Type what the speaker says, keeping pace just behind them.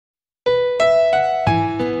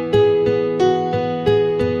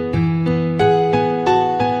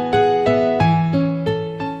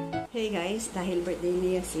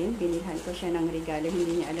regalo.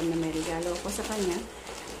 Hindi niya alam na may regalo ako sa kanya.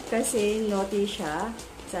 Kasi naughty siya.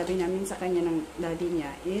 Sabi namin sa kanya ng daddy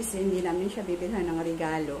niya is hindi namin siya bibilhan ng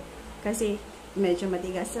regalo. Kasi medyo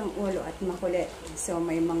matigas ang ulo at makulit. So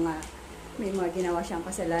may mga ginawa siyang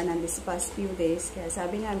kasalanan this past few days. Kaya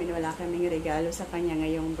sabi namin wala kaming regalo sa kanya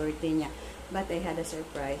ngayong birthday niya. But I had a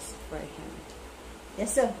surprise for him.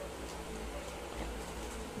 Yes, sir.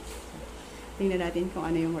 Tingnan natin kung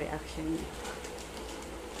ano yung reaction niya.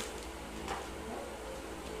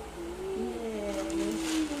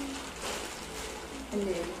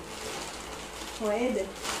 Hindi. Pwede.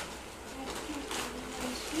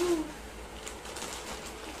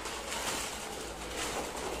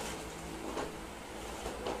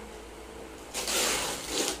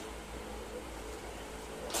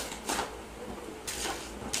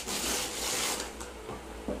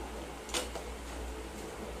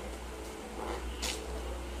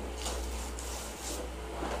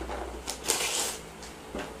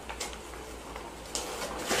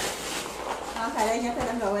 Akala niya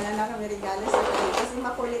talaga wala na kami regalo sa kanya kasi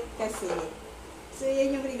makulit kasi. So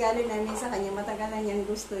yan yung regalo namin sa kanya. Matagal na niyang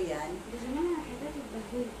gusto yan.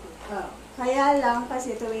 Kaya lang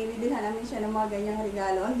kasi tuwing bibilhan namin siya ng mga ganyang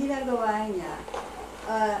regalo, ang ginagawa niya,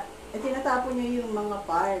 tinatapon niya yung mga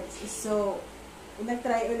parts. So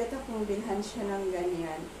nag-try ulit akong bilhan siya ng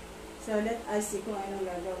ganyan. So let us see kung anong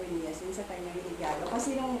gagawin niya sa kanyang regalo.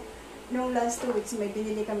 Kasi nung last 2 weeks, may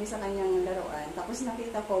binili kami sa kanyang laruan. Tapos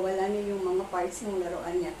nakita ko, wala na yung mga parts ng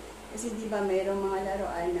laruan niya. Kasi di ba mayroong mga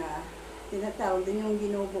laruan na tinatawag din yung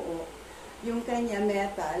binubuo. Yung kanya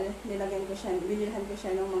metal, binilhan ko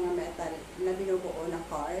siya ng mga metal na binubuo na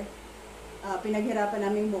car.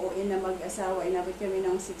 Pinaghirapan namin buuin na mag-asawa. Inabot kami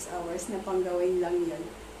ng 6 hours na panggawin lang yun.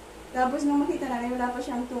 Tapos nung makita namin, wala pa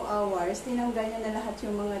siyang 2 hours, tinanggal niya na lahat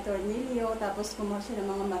yung mga tornilyo. Tapos kumuha siya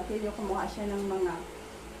ng mga martilyo, kumuha siya ng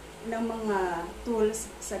mga tools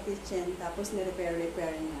sa kitchen, tapos ni-repair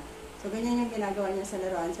niya. So, ganyan yung ginagawa niya sa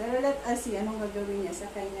laruan. Pero let us see anong gagawin niya sa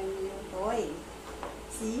kanyang new toy.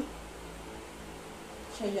 See?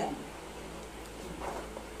 Siya yan.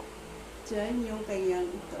 Diyan yung kanyang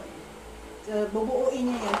toy. So, bubuuin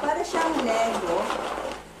niya yan. Para siyang Lego.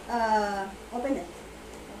 Open it.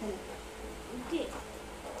 Open it. Okay.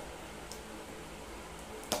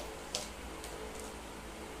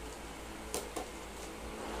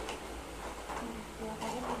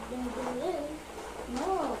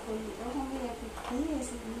 No,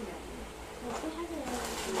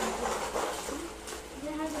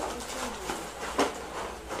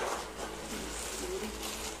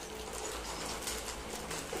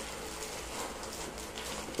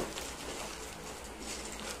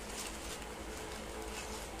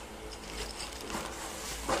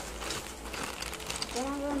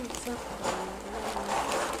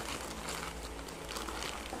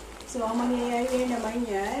 So, ang mangyayari naman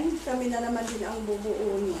yan, kami na naman din ang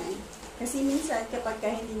bubuo niyan. Kasi minsan, kapag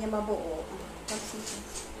hindi niya mabuo,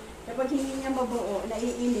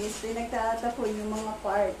 naiinis, nagtatapoy yung mga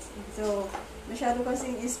parts. So, masyado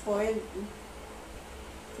kasing spoiled.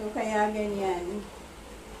 So, kaya ganyan.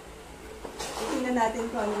 Tingnan natin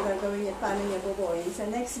kung ano gagawin niya, paano niya bubuoin. Sa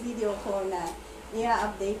next video ko na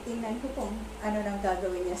i-update, tingnan ko kung ano nang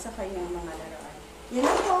gagawin niya sa kanyang mga laruan. Yan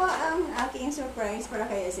lang po ang aking surprise para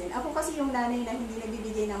kay Yasin. Ako kasi yung nanay na hindi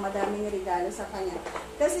nagbibigay ng madaming regalo sa kanya.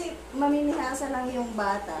 Kasi mamimihasa lang yung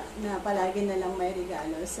bata na palagi na lang may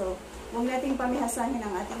regalo. So, huwag nating pamihasahin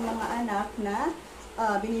ang ating mga anak na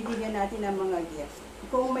binibigyan natin ng mga gift.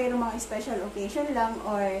 Kung mayroong mga special occasion lang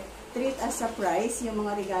or treat as surprise yung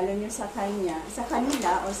mga regalo nyo sa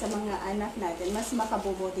kanila o sa mga anak natin, mas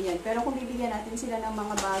makabubuti yan. Pero kung bibigyan natin sila ng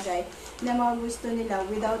mga bagay na mga gusto nila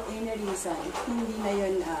without any reason, hindi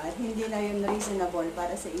na yun reasonable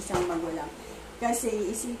para sa isang magulang. Kasi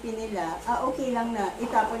isipin nila, okay lang na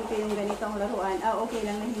itapon ko yung ganitong laruan, okay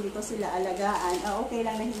lang na hindi ko sila alagaan, okay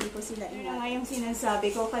lang na hindi ko sila ina. Nga yung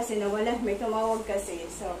sinasabi ko kasi nawala, may tumawag kasi.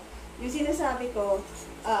 So, yung sinasabi ko,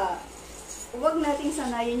 huwag nating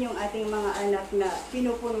sanayin yung ating mga anak na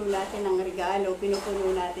pinupuno natin ng regalo,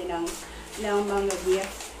 pinupuno natin ng mga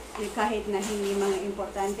gift. Kahit na hindi mga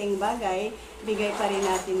importanteng bagay, bigay pa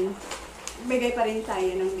rin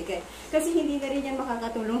tayo ng bigay. Kasi hindi na rin yan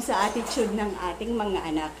makakatulong sa attitude ng ating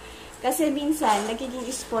mga anak. Kasi minsan, nagiging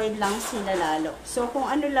spoiled lang sila lalo. So,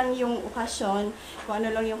 kung ano lang yung okasyon, kung ano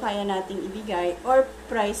lang yung kaya nating ibigay, or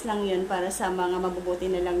price lang yun para sa mga mabubuti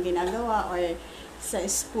nilang ginagawa, or sa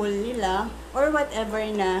school nila, or whatever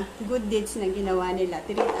na good deeds na ginawa nila,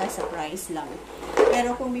 treat as a prize lang.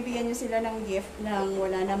 Pero kung bibigyan nyo sila ng gift ng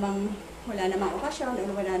wala namang okasyon, o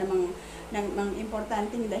wala namang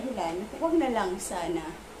importanteng dahilan, huwag na lang sana.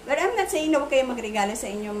 But I'm not saying na huwag kayo magregalo sa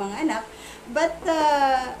inyong mga anak. But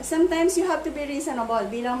sometimes you have to be reasonable.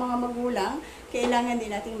 Bilang mga magulang, kailangan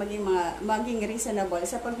din natin maging reasonable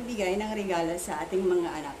sa pagbibigay ng regalo sa ating mga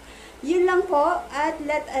anak. Yun lang po, at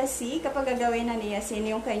let us see kapag gagawin na ni Yasin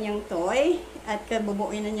yung kanyang toy at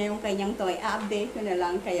kabubuin na niya yung kanyang toy, update ko na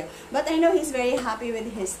lang kayo. But I know he's very happy with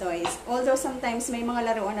his toys. Although sometimes may mga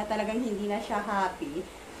laruan na talagang hindi na siya happy.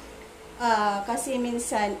 Kasi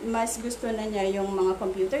minsan, mas gusto na niya yung mga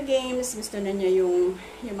computer games, gusto na niya yung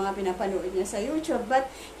mga pinapanood niya sa YouTube. But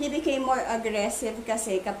he became more aggressive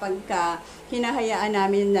kasi kapag hinahayaan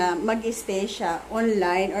namin na mag-stay siya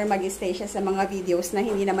online or mag-stay siya sa mga videos na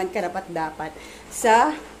hindi naman karapat-dapat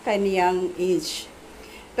sa kaniyang age.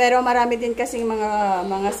 Pero marami din kasing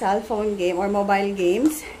mga cellphone game or mobile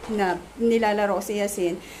games na nilalaro si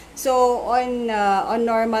Yasin. So, on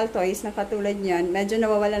normal toys na katulad niyan, medyo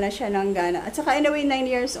nawawala na siya ng gana. At saka anyway, 9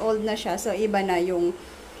 years old na siya. So, iba na yung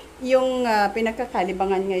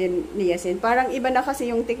pinagkakalibangan ngayon ni Yasin. Parang iba na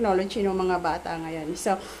kasi yung technology ng mga bata ngayon.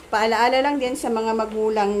 So, paalaala lang din sa mga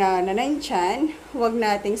magulang na nandyan, huwag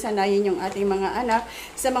nating sanayin yung ating mga anak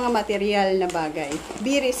sa mga material na bagay.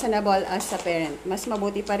 Be reasonable as a parent. Mas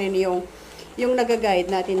mabuti pa rin yung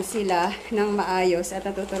nag-guide natin sila ng maayos at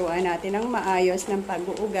natuturuan natin ng maayos ng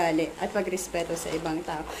pag-uugali at pagrespeto sa ibang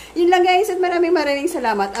tao. Yun lang guys, at maraming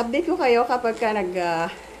salamat. Update ko kayo kapag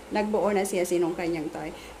nagbuo na siya sinong kanyang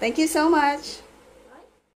toy. Thank you so much!